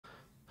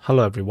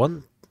Hello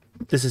everyone,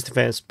 this is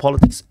Defense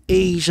Politics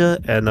Asia,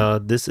 and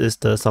this is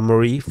the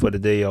summary for the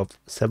day of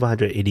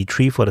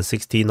 783 for the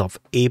 16th of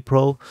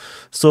April.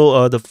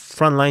 So the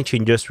frontline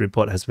changes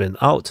report has been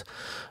out,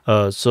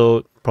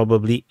 so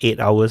probably 8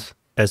 hours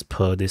as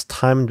per this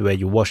time where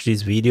you watch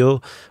this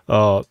video.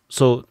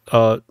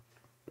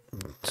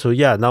 So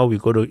yeah, now we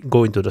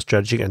go into the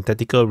strategic and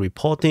tactical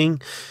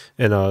reporting,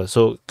 and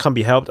so can't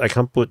be helped. I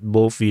can't put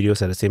both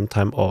videos at the same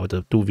time, or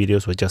the two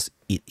videos will just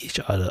eat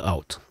each other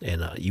out,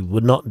 and it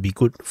would not be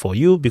good for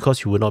you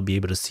because you will not be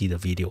able to see the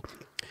video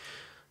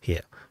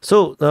here.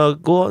 So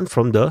go on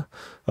from the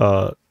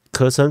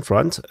Kherson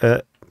Front.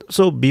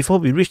 So before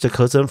we reach the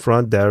Kherson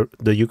Front, the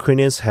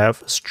Ukrainians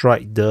have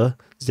struck the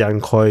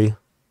Zaporizhzhia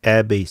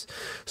air base.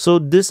 So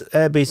this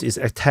air base is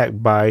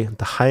attacked by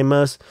the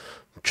HIMARS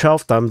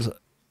 12 times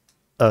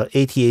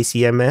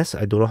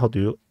ATACMS. I don't know how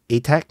to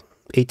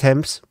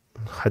ATACMS.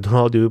 I don't know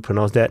how to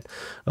pronounce that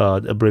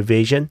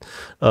abbreviation.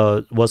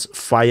 Was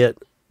fired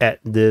at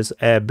this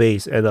air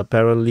base, and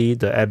apparently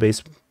the air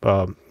base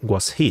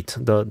was hit.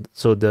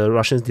 So the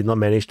Russians did not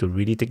manage to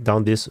really take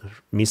down these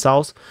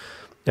missiles,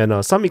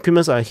 and some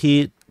equipments are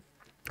hit.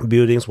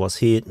 Buildings was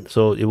hit,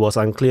 so it was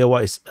unclear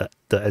what is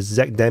the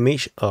exact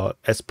damage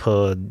as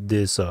per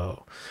this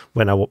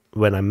when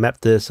I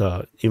mapped this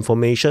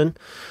information.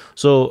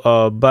 So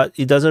but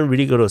it doesn't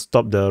really go to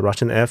stop the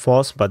Russian Air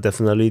Force, but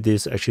definitely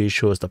this actually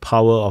shows the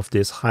power of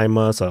this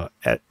HIMARS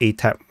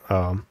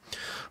ATAC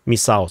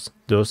missiles,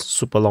 those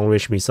super long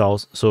range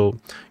missiles. So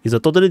it's a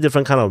totally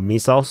different kind of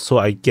missile, so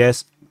I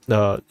guess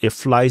it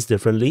flies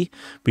differently,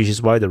 which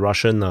is why the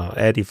Russian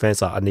air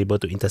defense are unable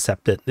to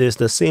intercept it. It's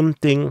the same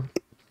thing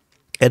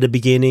at the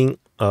beginning,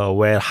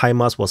 where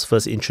HIMARS was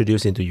first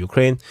introduced into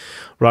Ukraine.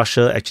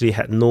 Russia actually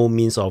had no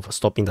means of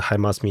stopping the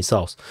HIMARS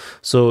missiles.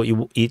 So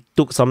it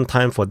took some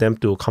time for them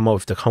to come up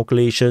with the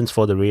calculations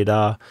for the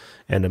radar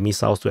and the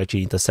missiles to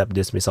actually intercept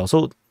this missile.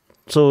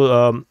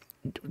 So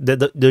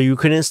the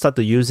Ukrainians start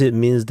to use it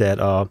means that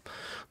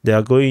they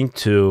are going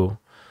to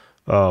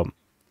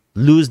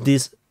lose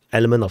this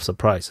element of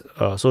surprise.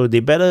 So they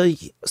better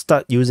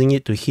start using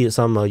it to hit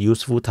some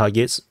useful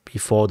targets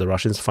before the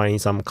Russians find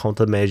some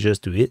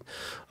countermeasures to it.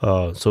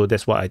 So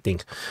that's what I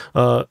think.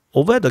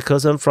 Over at the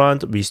Kherson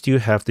Front, we still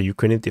have the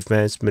Ukrainian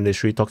Defense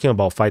Ministry talking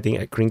about fighting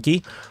at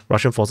Kharkiv.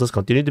 Russian forces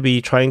continue to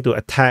be trying to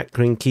attack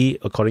Kharkiv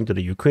according to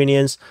the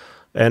Ukrainians.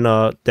 And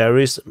there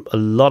is a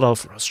lot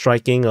of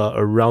striking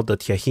around the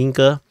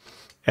Tyachinka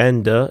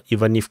and the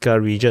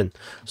Avdiivka region.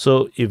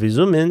 So if we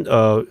zoom in,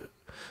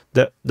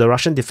 the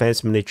Russian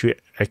Defense Ministry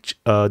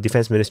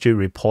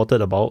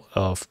reported about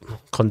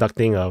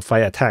conducting a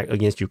fire attack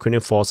against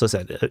Ukrainian forces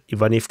at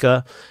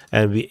Avdiivka,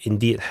 and we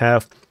indeed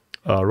have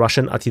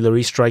Russian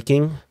artillery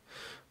striking.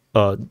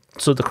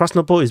 So the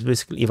Krasnopol is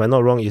basically, if I'm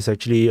not wrong, is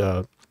actually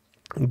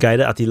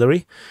guided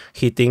artillery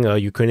hitting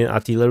Ukrainian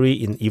artillery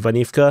in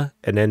Avdiivka,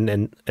 and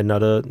then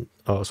another.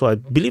 So I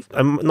believe,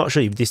 I'm not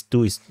sure if these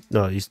two is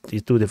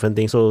two different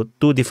things. So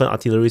two different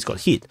artilleries got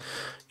hit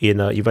in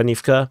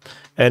Avdiivka,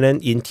 and then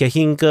in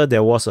Tyachinka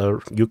there was a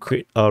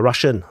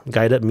Russian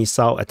guided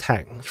missile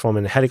attack from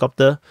a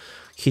helicopter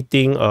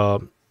hitting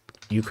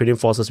Ukrainian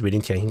forces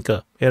within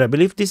Tyachinka. And I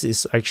believe this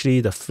is actually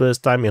the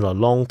first time in a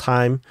long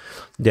time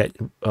that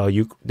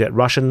that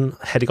Russian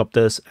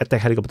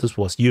attack helicopters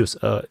was used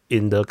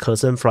in the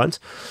Kherson Front,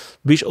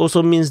 which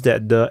also means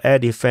that the air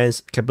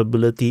defense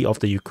capability of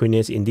the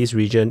Ukrainians in this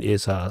region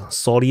is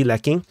sorely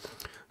lacking.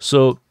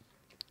 So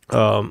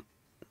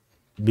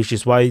which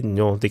is why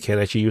they can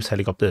actually use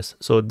helicopters.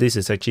 So this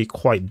is actually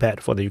quite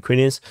bad for the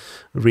Ukrainians,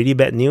 really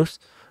bad news.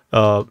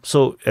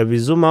 So if we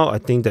zoom out, I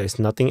think there is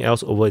nothing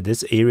else over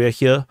this area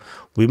here.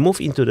 We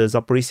move into the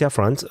Zaporizhzhia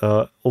Front.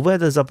 Over at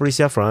the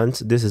Zaporizhzhia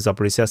Front, this is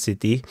Zaporizhzhia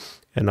city,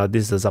 and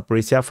this is the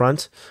Zaporizhzhia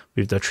Front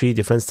with the three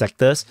different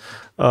sectors.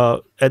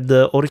 At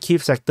the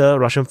Kharkiv sector,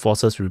 Russian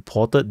forces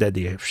reported that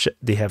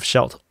they have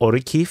shelled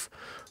Kharkiv,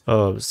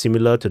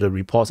 similar to the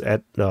reports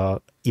at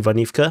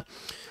Avdiivka.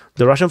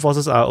 The Russian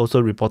forces are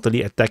also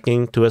reportedly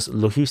attacking towards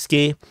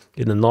Lvivsky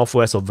in the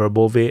northwest of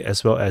Verbove,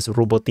 as well as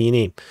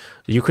Robotine.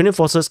 The Ukrainian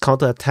forces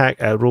counterattack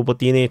at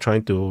Robotine,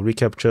 trying to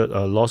recapture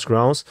lost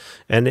grounds.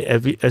 And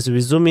as we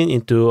zoom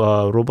into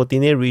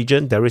Robotine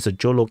region, there is a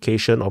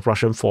geolocation of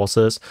Russian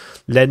forces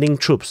landing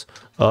troops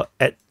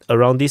at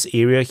around this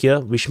area here,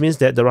 which means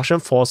that the Russian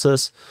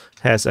forces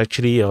has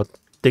actually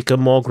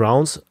taken more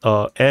grounds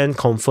and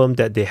confirmed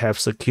that they have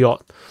secured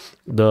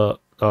the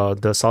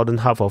southern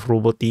half of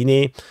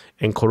Robotine,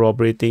 and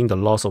corroborating the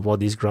loss of all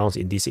these grounds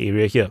in this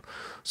area here.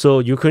 So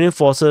Ukrainian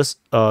forces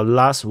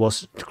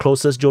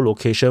closest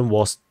geolocation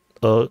was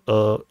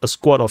a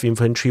squad of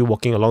infantry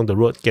walking along the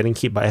road getting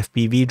hit by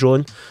FPV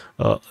drone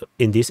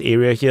in this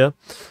area here.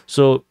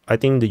 So I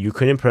think the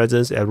Ukrainian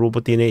presence at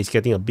Robotine is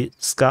getting a bit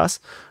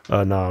scarce,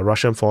 and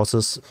Russian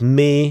forces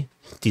may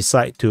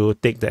decide to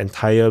take the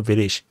entire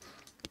village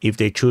if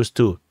they choose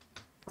to.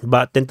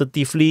 But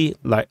tentatively,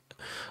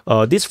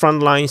 this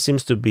front line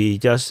seems to be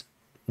just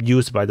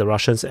used by the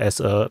Russians as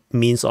a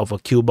means of a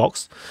kill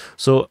box.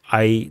 So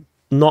I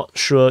not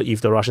sure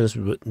if the Russians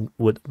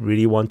would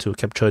really want to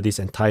capture this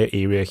entire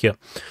area here.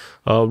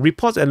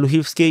 Reports at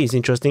Lvivske is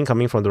interesting,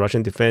 coming from the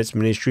Russian Defense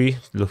Ministry,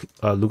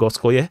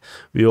 Lugovskoye.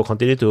 We will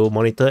continue to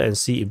monitor and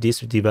see if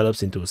this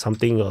develops into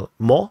something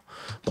more.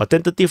 But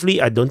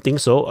tentatively, I don't think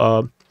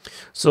so.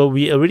 So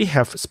we already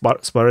have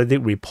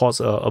sporadic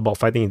reports about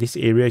fighting in this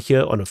area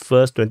here on the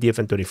 1st, 20th,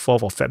 and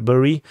 24th of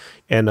February.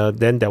 And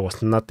then there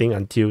was nothing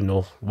until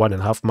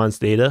 1.5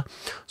 months later.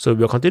 So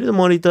we'll continue to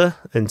monitor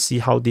and see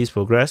how this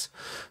progress.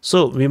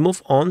 So we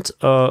move on.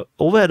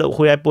 Over at the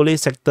Huaypole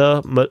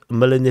sector,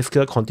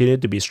 Melenivka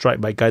continued to be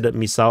struck by guided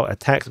missile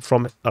attacks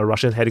from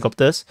Russian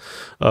helicopters.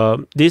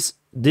 This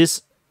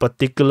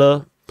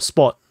particular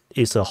spot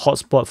is a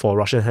hotspot for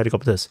Russian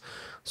helicopters.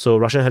 So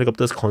Russian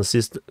helicopters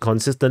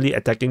consistently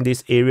attacking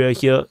this area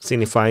here,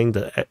 signifying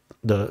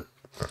the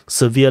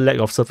severe lack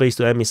of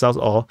surface-to-air missiles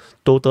or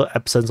total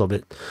absence of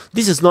it.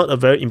 This is not a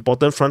very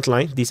important front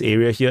line, this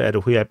area here at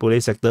the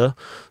Huaypole sector,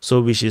 so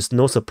which is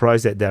no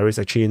surprise that there is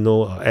actually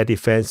no air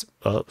defense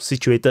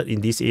situated in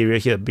this area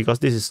here, because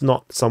this is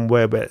not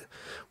somewhere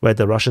where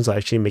the Russians are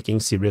actually making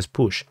serious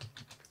push.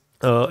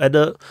 At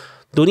the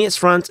Donetsk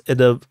Front,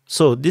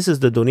 so this is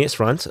the Donetsk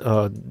Front.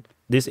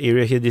 This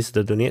area here, this is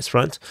the Donetsk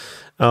Front.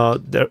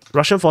 The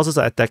Russian forces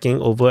are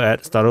attacking over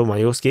at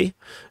Staromayorsky,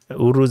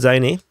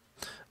 Uruzhaine,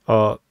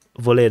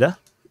 Voleda,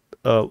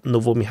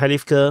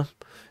 Novomikhailivka,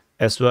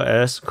 as well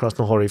as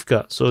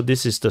Krasnohorivka. So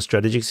this is the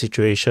strategic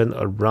situation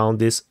around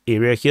this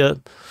area here.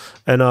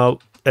 And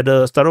at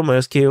the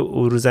Staromayorsky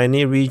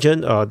Uruzhaine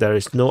region, there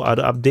is no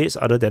other updates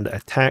other than the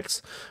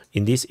attacks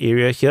in this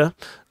area here.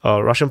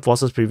 Russian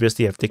forces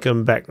previously have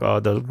taken back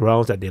the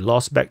grounds that they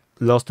lost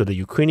to the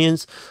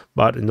Ukrainians,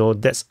 but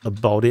that's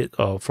about it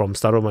from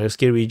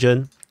Staromayorsky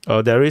region.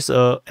 There is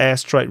a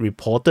airstrike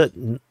reported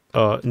in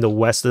the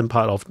western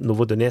part of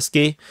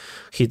Novodonetsk,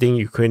 hitting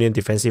Ukrainian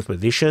defensive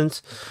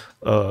positions.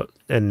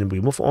 And we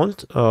move on.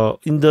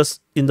 In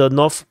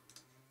the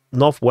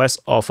northwest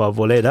of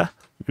Voleda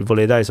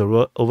is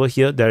over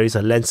here. There is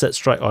a Lancet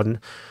strike on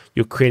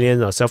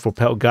Ukrainian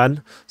self-propelled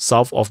gun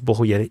south of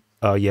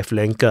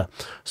Bohoyevlenka.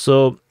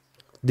 So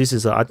this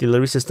is an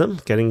artillery system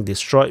getting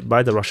destroyed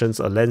by the Russians'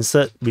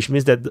 Lancet, which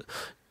means that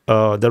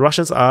the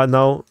Russians are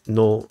now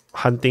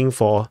hunting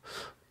for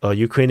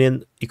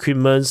Ukrainian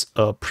equipments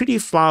pretty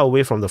far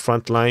away from the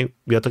front line.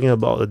 We are talking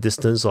about a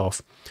distance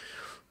of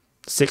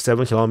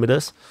 6-7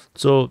 kilometers.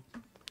 So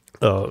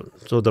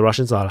the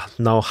Russians are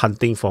now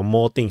hunting for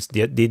more things.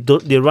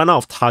 They run out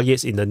of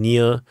targets in the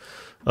near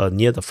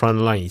the front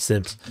line, it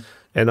seems.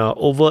 And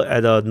over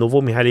at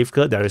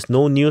Novomikhailivka, there is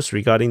no news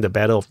regarding the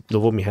Battle of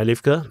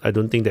Novomikhailivka. I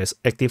don't think there's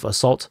active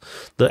assault.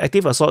 The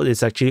active assault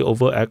is actually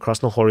over at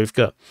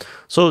Krasnohorivka.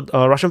 So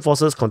Russian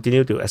forces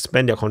continue to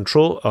expand their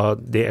control.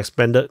 They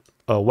expanded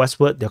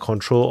westward their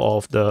control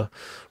of the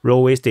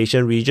railway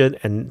station region,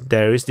 and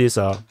there is this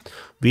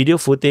video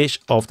footage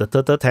of the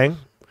turtle tank.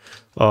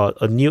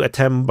 A new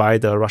attempt by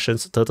the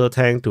Russians' turtle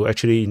tank to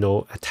actually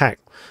attack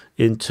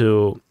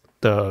into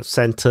the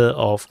center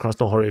of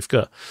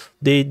Krasnohorivka.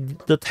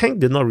 The tank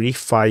did not really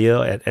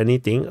fire at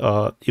anything.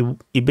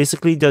 It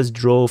basically just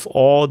drove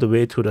all the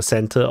way to the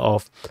center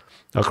of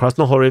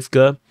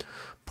Krasnohorivka,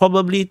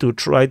 probably to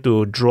try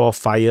to draw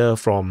fire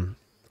from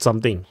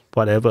something,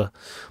 whatever.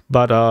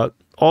 But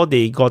all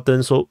they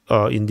gotten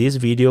in this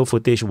video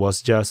footage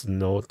was just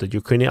the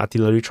Ukrainian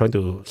artillery trying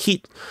to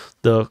hit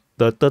the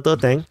turtle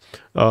tank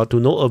to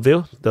no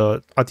avail.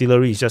 The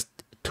artillery is just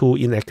too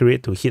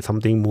inaccurate to hit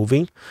something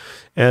moving,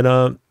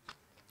 and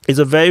it's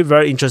a very,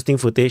 very interesting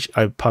footage.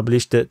 I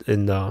published it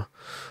in the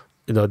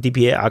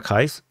DPA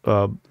archives.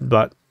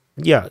 But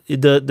yeah,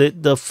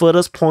 the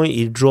furthest point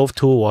it drove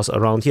to was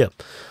around here,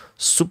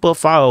 super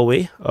far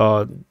away.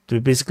 We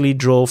basically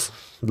drove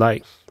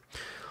like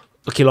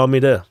a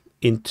kilometer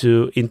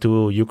into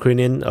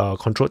Ukrainian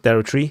controlled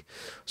territory.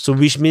 So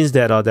which means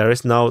that there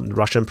is now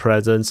Russian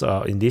presence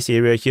in this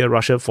area here.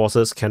 Russian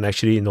forces can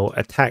actually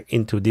attack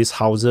into these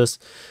houses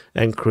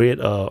and create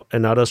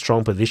another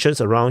strong positions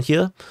around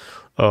here.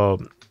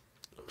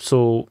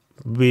 So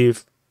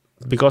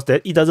because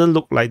it doesn't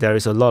look like there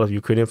is a lot of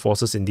Ukrainian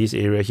forces in this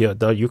area here.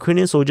 The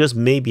Ukrainian soldiers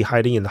may be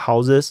hiding in the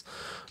houses,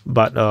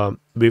 but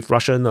with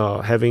Russian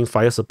having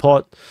fire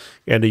support,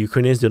 and the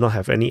Ukrainians do not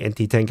have any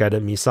anti-tank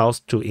guided missiles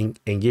to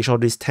engage all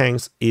these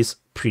tanks, is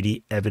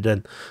pretty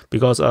evident.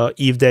 Because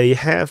if they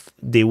have,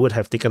 they would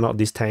have taken out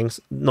these tanks,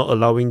 not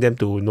allowing them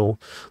to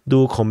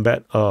do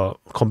combat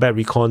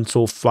recon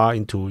so far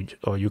into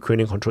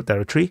Ukrainian controlled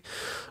territory.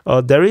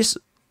 There is,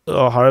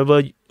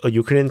 however, a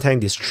Ukrainian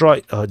tank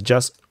destroyed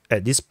just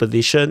at this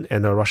position,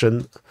 and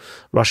Russian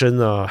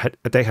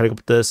attack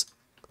helicopters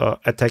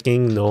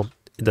attacking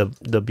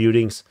the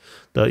buildings,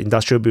 the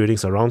industrial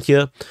buildings around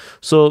here.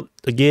 So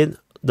again,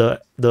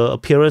 the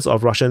appearance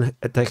of Russian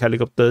attack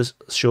helicopters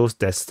shows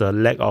there's the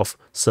lack of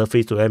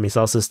surface-to-air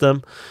missile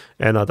system,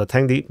 and the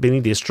tank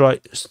being destroyed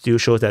still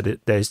shows that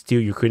there is still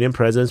Ukrainian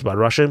presence, but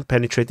Russian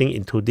penetrating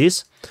into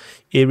this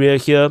area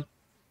here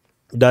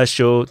does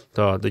show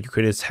the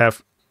Ukrainians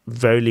have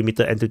very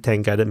limited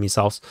anti-tank guided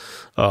missiles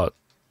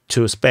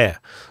to spare.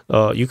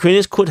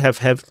 Ukrainians could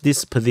have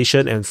this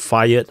position and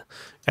fired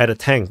at a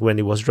tank when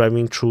it was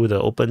driving through the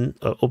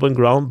open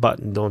ground, but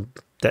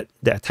that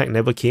attack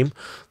never came.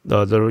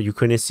 The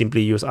Ukrainians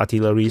simply used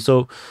artillery.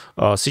 So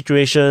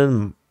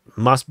situation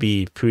must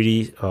be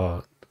pretty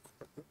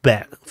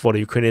bad for the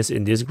Ukrainians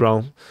in this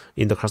ground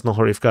in the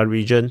Krasnohorivka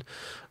region.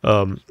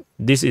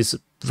 This is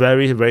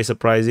very, very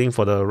surprising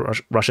for the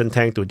Russian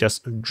tank to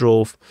just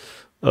drove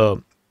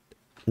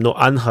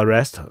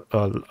unharassed,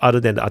 other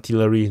than the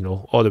artillery,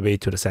 all the way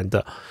to the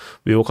center.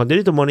 We will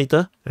continue to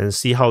monitor and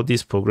see how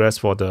this progress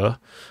for the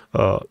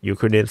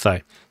Ukrainian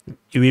side.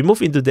 If we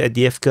move into the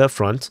Avdiivka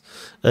Front,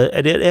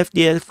 at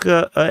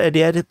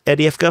the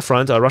Avdiivka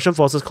Front, Russian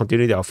forces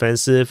continue their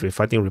offensive, with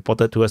fighting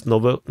reported towards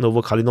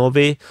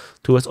Novokalinove,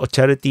 towards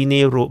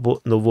Ocheretine,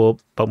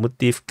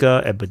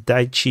 Novobakhmutivka,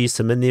 Abdaichi,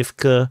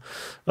 Semenivka,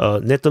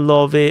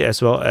 Netelove,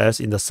 as well as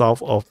in the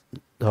south of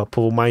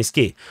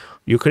Povomaisky.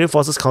 Ukrainian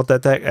forces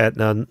counterattack at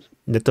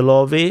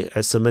Netelove,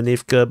 at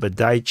Semenivka,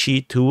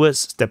 Badaichi,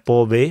 towards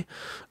Stepove,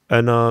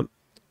 and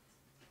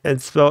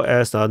as well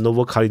as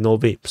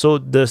Novokalinove. So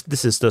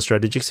this is the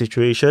strategic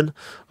situation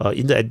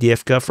in the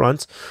Avdiivka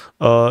Front.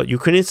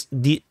 Ukrainians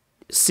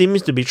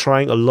seems to be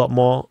trying a lot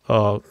more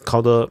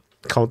counter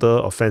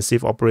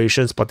offensive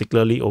operations,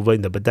 particularly over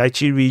in the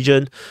Badaichi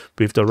region,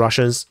 with the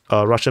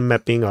Russian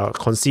mapping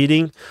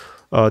conceding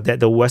that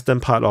the western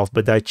part of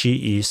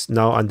Badaichi is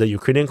now under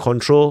Ukrainian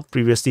control.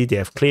 Previously, they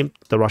have claimed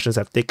the Russians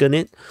have taken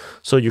it.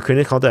 So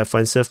Ukrainian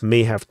counter-offensive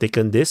may have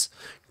taken this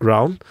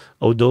ground,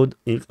 although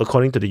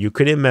according to the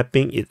Ukrainian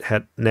mapping, it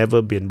had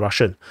never been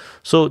Russian.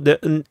 So the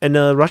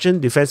Russian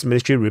Defense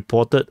Ministry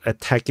reported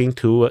attacking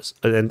towards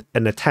an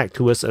attack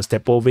towards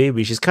Stepove,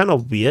 which is kind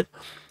of weird.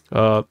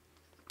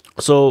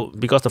 So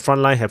because the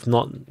front line have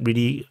not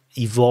really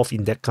evolved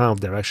in that kind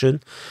of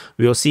direction,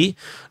 we'll see.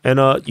 And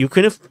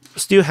Ukraine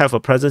still have a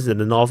presence in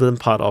the northern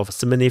part of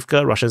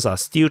Semenivka. Russians are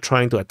still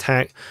trying to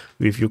attack,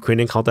 with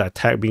Ukrainian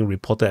counterattack being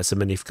reported at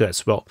Semenivka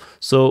as well.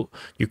 So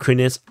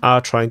Ukrainians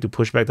are trying to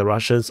push back the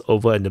Russians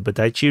over in the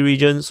Badaichi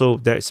region. So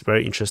that's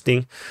very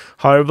interesting.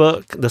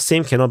 However, the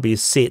same cannot be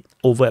said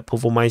over at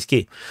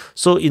Povomaisky.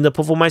 So in the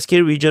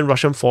Povomaisky region,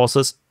 Russian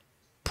forces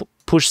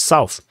push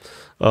south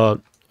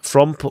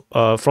from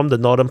the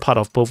northern part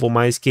of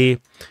Povomaisky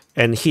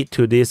and hit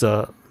to this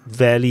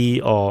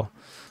valley or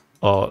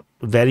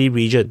valley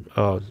region.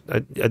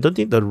 I don't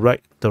think the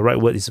right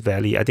word is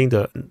valley. I think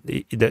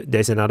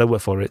there's another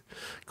word for it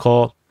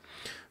called,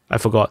 I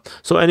forgot.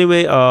 So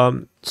anyway,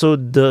 so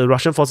the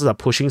Russian forces are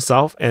pushing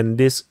south, and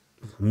this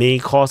may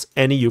cause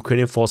any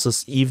Ukrainian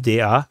forces, if they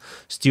are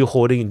still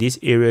holding in this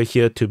area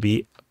here, to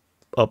be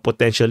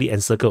potentially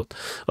encircled.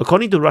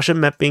 According to Russian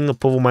mapping,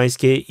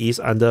 Povomaisky is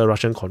under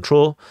Russian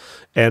control,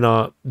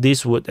 and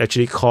this would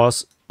actually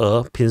cause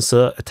a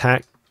pincer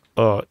attack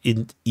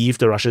if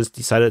the Russians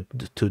decided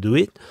to do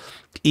it.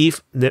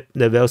 If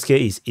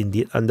Nevelsky is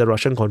indeed under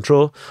Russian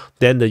control,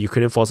 then the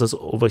Ukrainian forces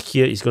over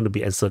here is going to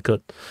be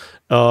encircled.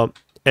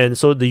 And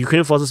so the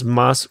Ukrainian forces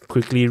must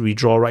quickly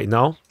withdraw right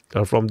now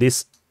from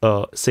this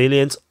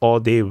salient, or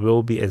they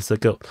will be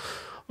encircled.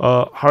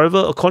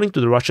 However, according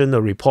to the Russian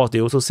report,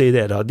 they also say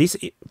that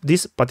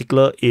this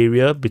particular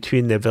area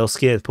between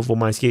Nevelsky and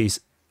Povomaisky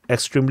is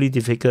extremely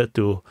difficult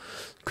to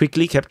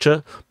quickly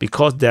capture,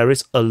 because there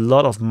is a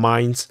lot of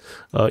mines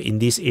in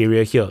this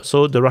area here.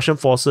 So the Russian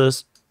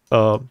forces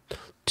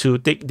to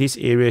take this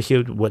area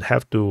here would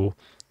have to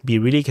be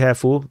really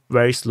careful,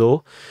 very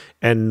slow,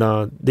 and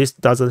this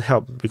doesn't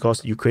help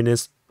because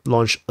Ukrainians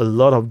launch a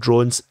lot of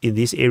drones in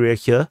this area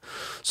here.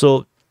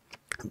 So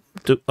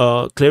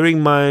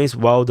clearing mines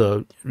while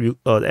the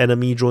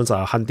enemy drones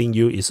are hunting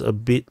you is a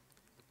bit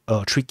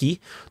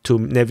tricky to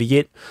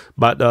navigate,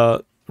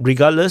 but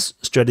regardless,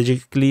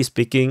 strategically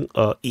speaking,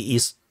 it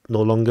is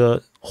no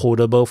longer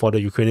holdable for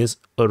the Ukrainians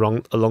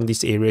along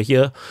this area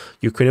here.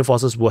 Ukrainian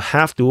forces will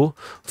have to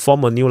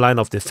form a new line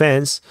of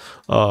defense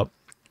on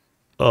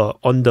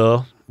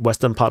the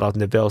western part of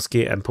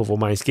Nevelsky and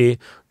Povomaisky,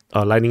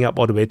 lining up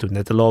all the way to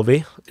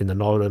Netelove in the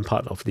northern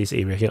part of this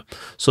area here.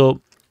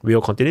 So we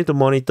will continue to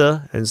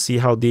monitor and see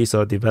how this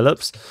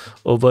develops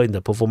over in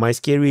the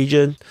Povomaisky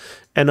region.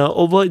 And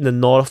over in the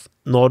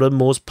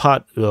northernmost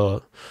part,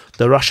 the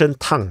Russian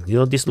tongue,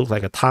 this looks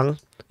like a tongue,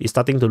 is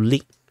starting to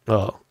leak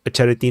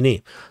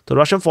Ocheretine. The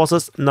Russian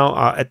forces now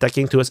are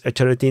attacking towards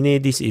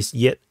Ocheretine. This is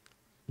yet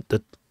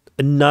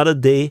another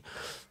day.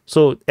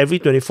 So every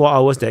 24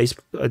 hours, there is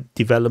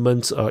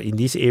developments in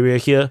this area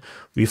here.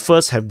 We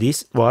first have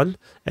this one,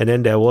 and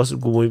then there was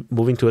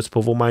moving towards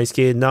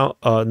Povomaisky, now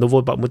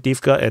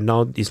Novobakhmutivka, and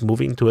now it's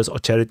moving towards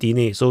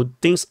Ocheretine. So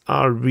things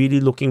are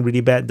really looking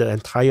really bad. The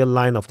entire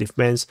line of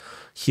defense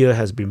here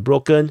has been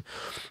broken,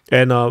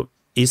 and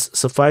it's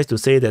suffice to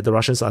say that the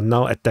Russians are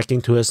now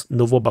attacking towards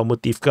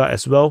Novobakhmutivka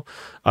as well,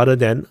 other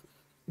than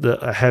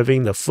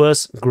having the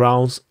first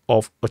grounds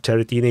of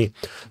Ocheretine.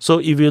 So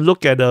if you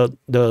look at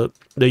the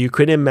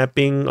Ukrainian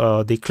mapping,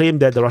 they claim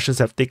that the Russians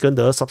have taken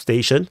the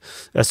substation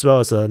as well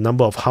as a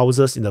number of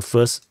houses in the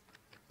first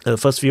the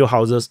first few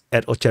houses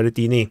at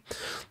Ocheretiny.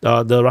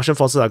 The Russian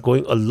forces are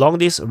going along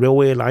this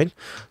railway line.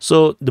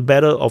 So the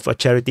Battle of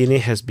Ocheretiny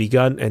has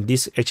begun, and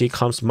this actually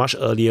comes much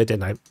earlier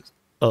than I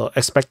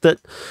expected.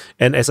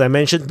 And as I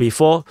mentioned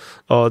before,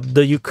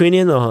 the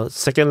Ukrainian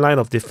second line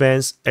of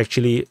defense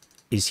actually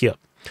is here.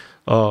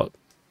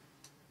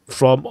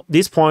 From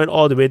this point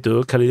all the way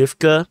to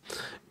Avdiivka,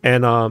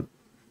 and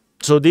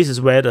so this is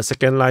where the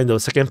second line, the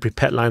second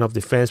prepared line of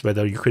defense, where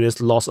the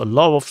Ukrainians lost a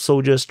lot of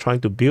soldiers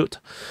trying to build,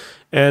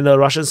 and the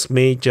Russians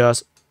may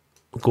just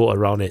go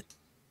around it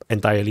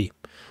entirely.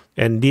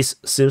 And this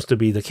seems to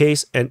be the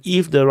case. And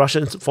if the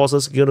Russian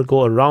forces are going to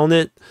go around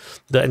it,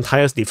 the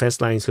entire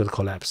defense line is going to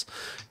collapse.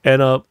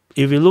 And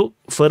if you look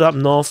further up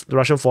north, the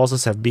Russian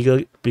forces have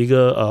bigger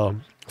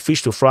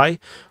fish to fry.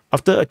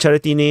 After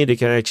Ocheretiny, they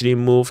can actually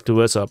move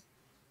towards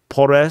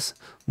Pores,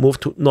 move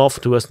to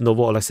north towards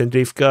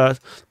Novoalexandrivka,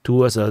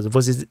 towards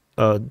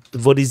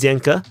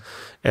Zaporizhzhia,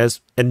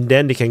 and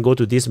then they can go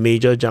to this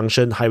major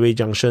junction, highway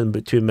junction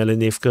between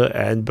Melanivka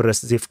and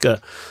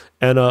Brezhivka.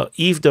 And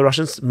if the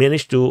Russians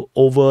manage to,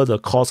 over the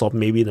course of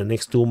maybe the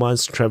next 2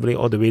 months, traveling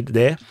all the way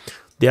there,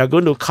 they are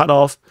going to cut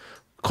off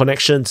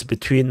connections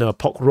between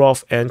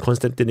Pokrov and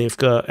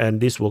Konstantinivka, and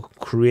this will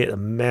create a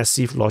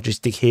massive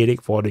logistic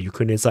headache for the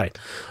Ukrainian side.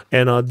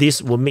 And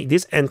this will make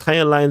this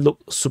entire line look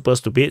super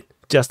stupid,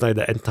 just like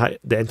the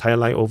entire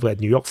line over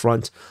at New York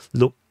Front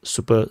look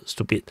super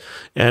stupid.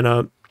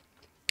 And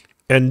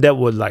that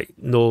would, like,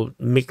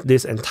 make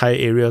this entire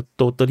area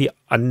totally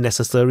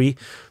unnecessary.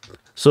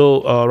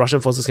 So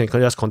Russian forces can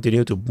just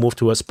continue to move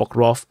towards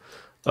Pokrov,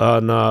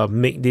 and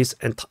make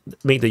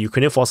the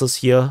Ukrainian forces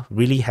here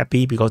really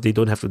happy because they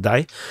don't have to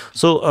die.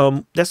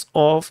 So that's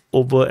all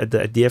over at the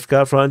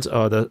Avdiivka Front.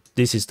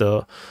 This is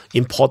the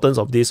importance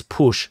of this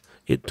push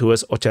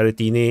towards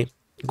Ocheretiny,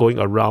 going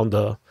around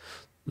the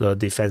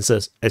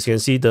defenses. As you can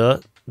see, the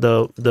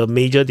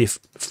major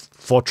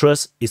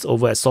fortress is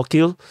over at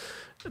Sokil.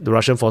 The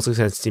Russian forces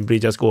can simply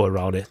just go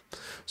around it,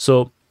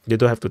 so they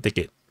don't have to take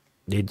it.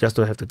 They just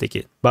don't have to take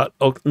it. But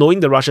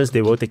knowing the Russians,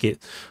 they will take it.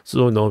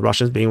 So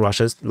Russians being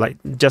Russians,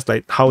 just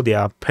like how they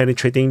are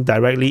penetrating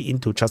directly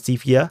into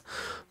Chasiv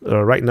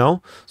right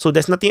now. So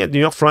there's nothing at New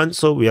York Front.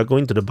 So we are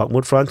going to the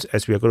Bakhmut Front,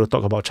 as we are going to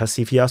talk about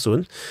Chasiv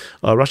soon.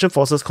 Russian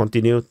forces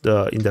continue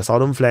in the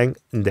southern flank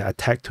in their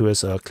attack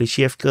towards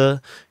Klishchiivka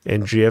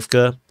and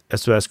Andriivka,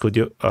 as well as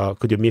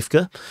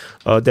Kudyumivka.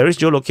 There is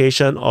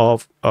geolocation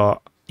of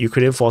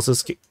Ukrainian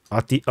forces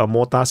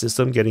mortar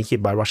system getting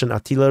hit by Russian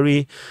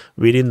artillery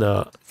within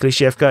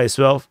Klishchiivka as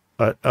well.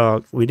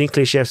 Within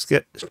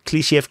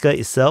Klishchiivka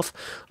itself,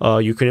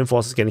 Ukrainian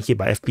forces getting hit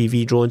by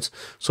FPV drones.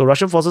 So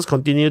Russian forces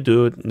continue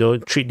to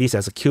treat this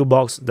as a kill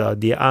box.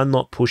 They are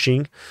not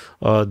pushing.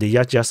 They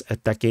are just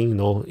attacking.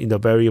 In a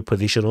very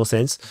positional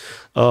sense.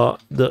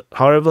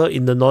 However,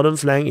 in the northern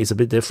flank, it's a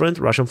bit different.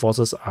 Russian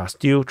forces are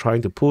still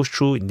trying to push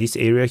through in this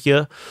area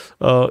here.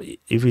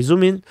 If we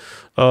zoom in,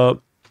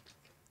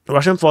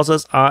 Russian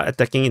forces are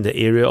attacking in the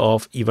area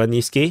of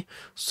Ivanytsky.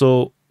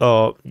 So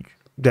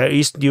there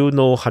is still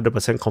no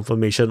 100%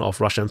 confirmation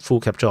of Russian full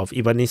capture of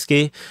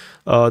Ivanytsky.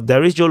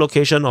 There is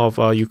geolocation of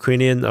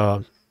Ukrainian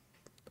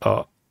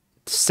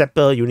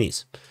sapper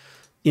units.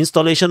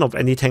 Installation of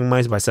anti-tank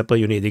mines by sapper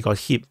unit. They got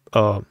hit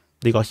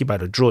by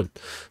the drone.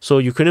 So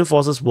Ukrainian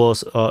forces were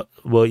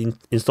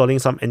installing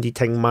some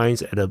anti-tank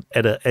mines at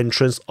the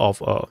entrance of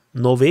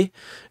Nove,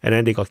 and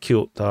then they got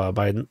killed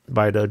by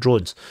the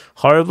drones.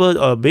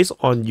 However, based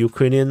on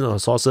Ukrainian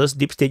sources,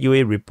 Deep State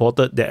UA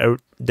reported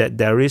that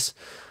there is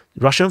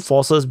Russian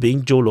forces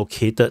being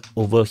geolocated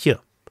over here,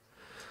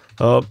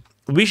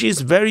 which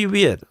is very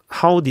weird.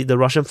 How did the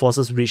Russian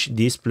forces reach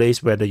this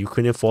place where the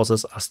Ukrainian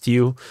forces are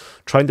still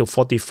trying to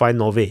fortify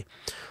Nove?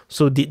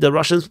 So did the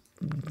Russians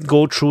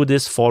go through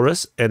this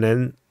forest and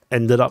then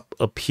ended up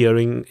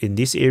appearing in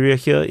this area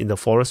here in the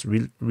forest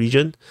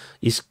region?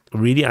 Is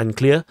really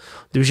unclear,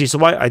 which is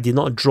why I did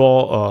not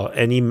draw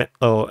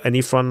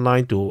any front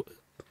line to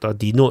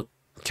denote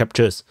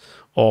captures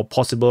or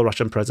possible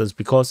Russian presence,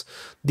 because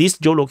this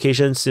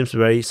geolocation seems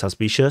very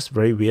suspicious,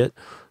 very weird,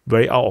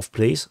 very out of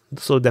place.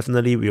 So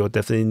definitely we will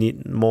definitely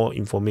need more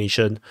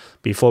information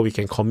before we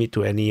can commit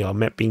to any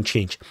mapping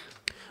change.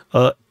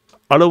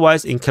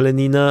 Otherwise, in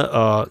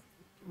Kreminna,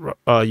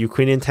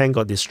 Ukrainian tank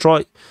got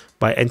destroyed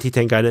by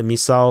anti-tank guided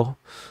missile.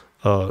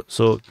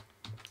 So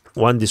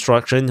one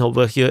destruction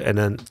over here, and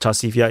then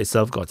Chasiv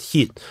itself got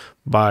hit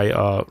by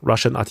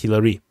Russian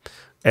artillery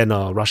and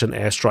Russian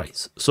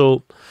airstrikes.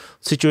 So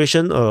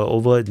situation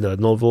over in the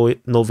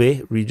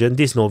Nove region,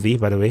 this Novi,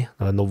 by the way,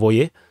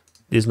 Novoye,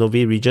 this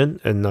Novi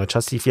region and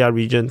Chasiv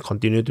region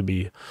continue to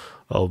be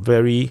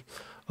very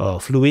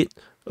fluid.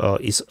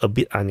 It's a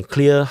bit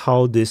unclear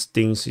how this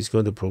things is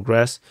going to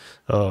progress,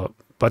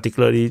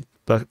 particularly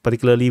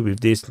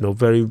with this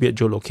very weird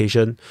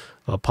geolocation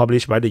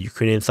published by the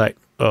Ukrainian side.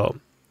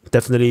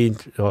 Definitely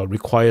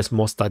requires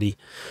more study.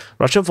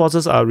 Russian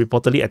forces are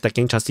reportedly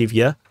attacking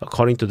Chasiv,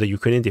 according to the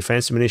Ukrainian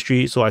Defense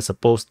Ministry. So I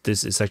suppose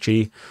this is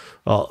actually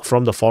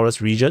from the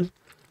forest region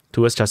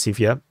towards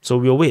Chasiv. So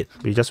we'll wait.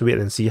 We just wait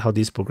and see how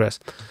this progress.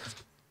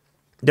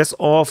 that's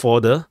all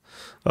for the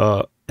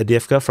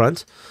Avdiivka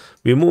Front.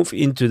 We move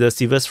into the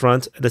Siversk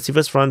Front. The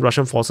Siversk Front,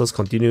 Russian forces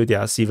continue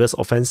their Siversk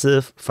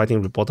offensive,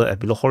 fighting reported at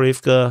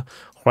Bilohorivka,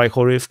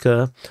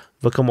 Khorivka,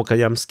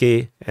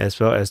 Verkhovno-Kayamsky, as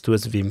well as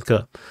towards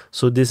Vimka.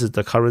 So this is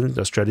the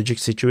current strategic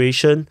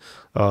situation.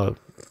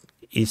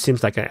 It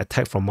seems like an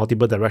attack from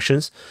multiple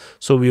directions.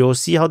 So we will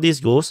see how this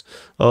goes.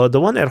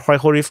 The one at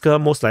Khorivka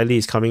most likely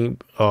is talking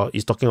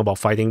about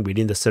fighting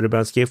within the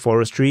Serebranski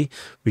forestry,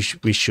 which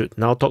we should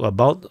now talk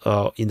about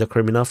in the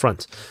Kreminna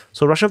Front.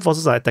 So Russian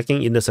forces are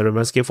attacking in the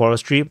Serebranski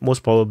forestry.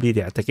 Most probably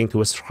they are attacking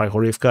towards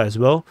Khorivka as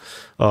well,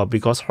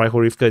 because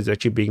Khorivka is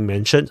actually being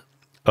mentioned.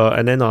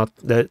 And then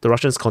the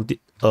Russians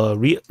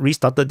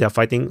restarted their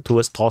fighting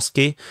towards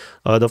Torsky.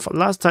 The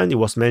last time it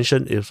was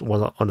mentioned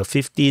was on the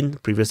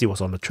 15th. Previously, it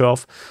was on the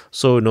 12th.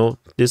 So,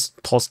 this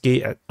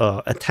Torsky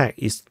attack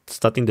is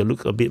starting to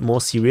look a bit more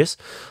serious.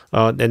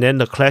 And then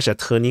the clash at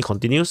Terny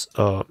continues.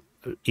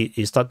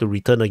 It starts to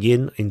return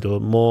again into a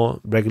more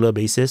regular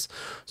basis.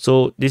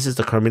 So, this is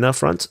the Kreminna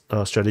Front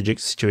strategic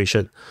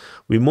situation.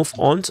 We move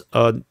on.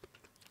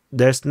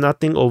 There's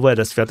nothing over at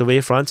the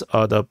Sviatove Front.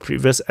 The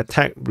previous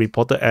attack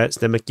reported at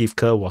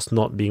Snemakivka was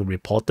not being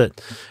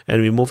reported.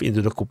 And we move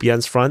into the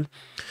Kupyansk Front.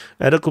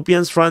 At the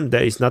Kupyansk Front,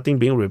 there is nothing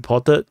being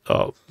reported.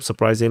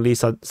 Surprisingly,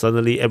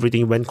 suddenly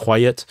everything went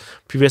quiet.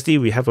 Previously,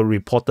 we have a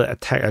reported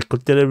attack at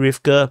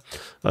Kotelevivka,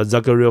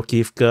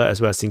 Zagorokivka, as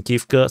well as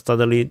Sinkivka.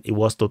 Suddenly, it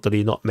was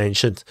totally not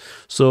mentioned.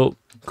 So,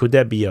 could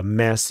there be a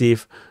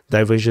massive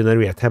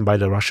diversionary attempt by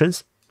the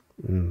Russians?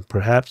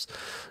 Perhaps.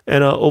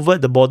 And over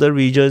at the border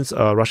regions,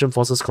 Russian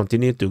forces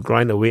continue to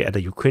grind away at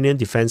the Ukrainian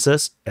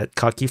defenses at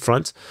Kharkiv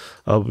Front,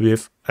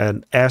 with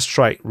an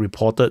airstrike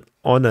reported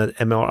on an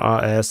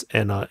MLRS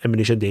and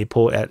ammunition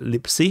depot at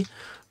Lipsy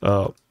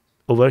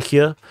over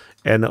here.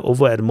 And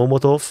over at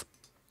Momotove,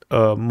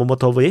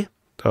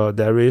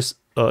 there is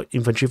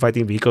infantry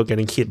fighting vehicle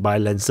getting hit by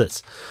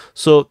Lancers.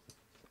 So,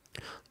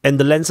 and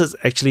the Lancers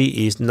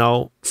actually is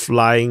now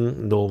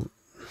flying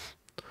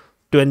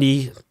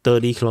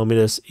 20-30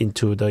 kilometers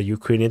into the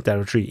Ukrainian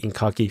territory in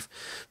Kharkiv,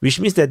 which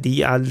means that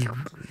they are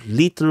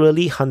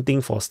literally hunting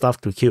for stuff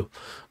to kill.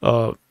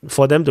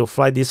 For them to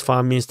fly this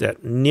far means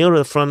that near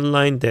the front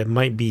line there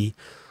might be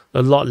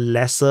a lot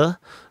lesser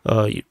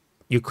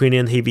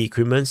Ukrainian heavy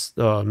equipments.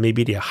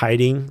 Maybe they are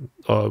hiding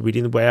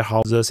within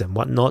warehouses and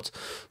whatnot.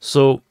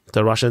 So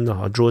the Russian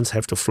drones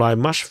have to fly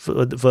much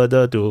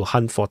further to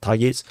hunt for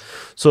targets.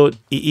 So it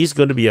is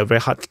going to be a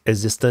very hard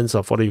existence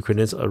for the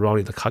Ukrainians around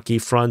in the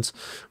Kharkiv front,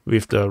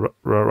 with the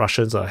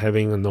Russians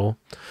having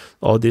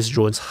all these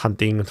drones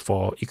hunting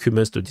for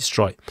equipments to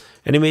destroy.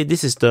 Anyway,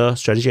 this is the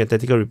strategic and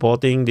tactical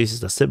reporting. This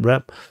is the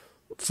SITREP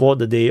for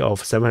the day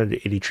of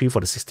 783 for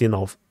the 16th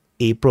of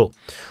April.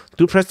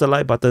 Do press the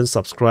like button,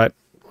 subscribe.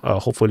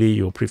 Hopefully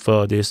you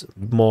prefer this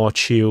more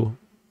chill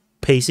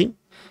pacing,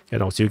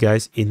 and I'll see you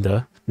guys in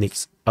the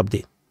next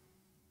update.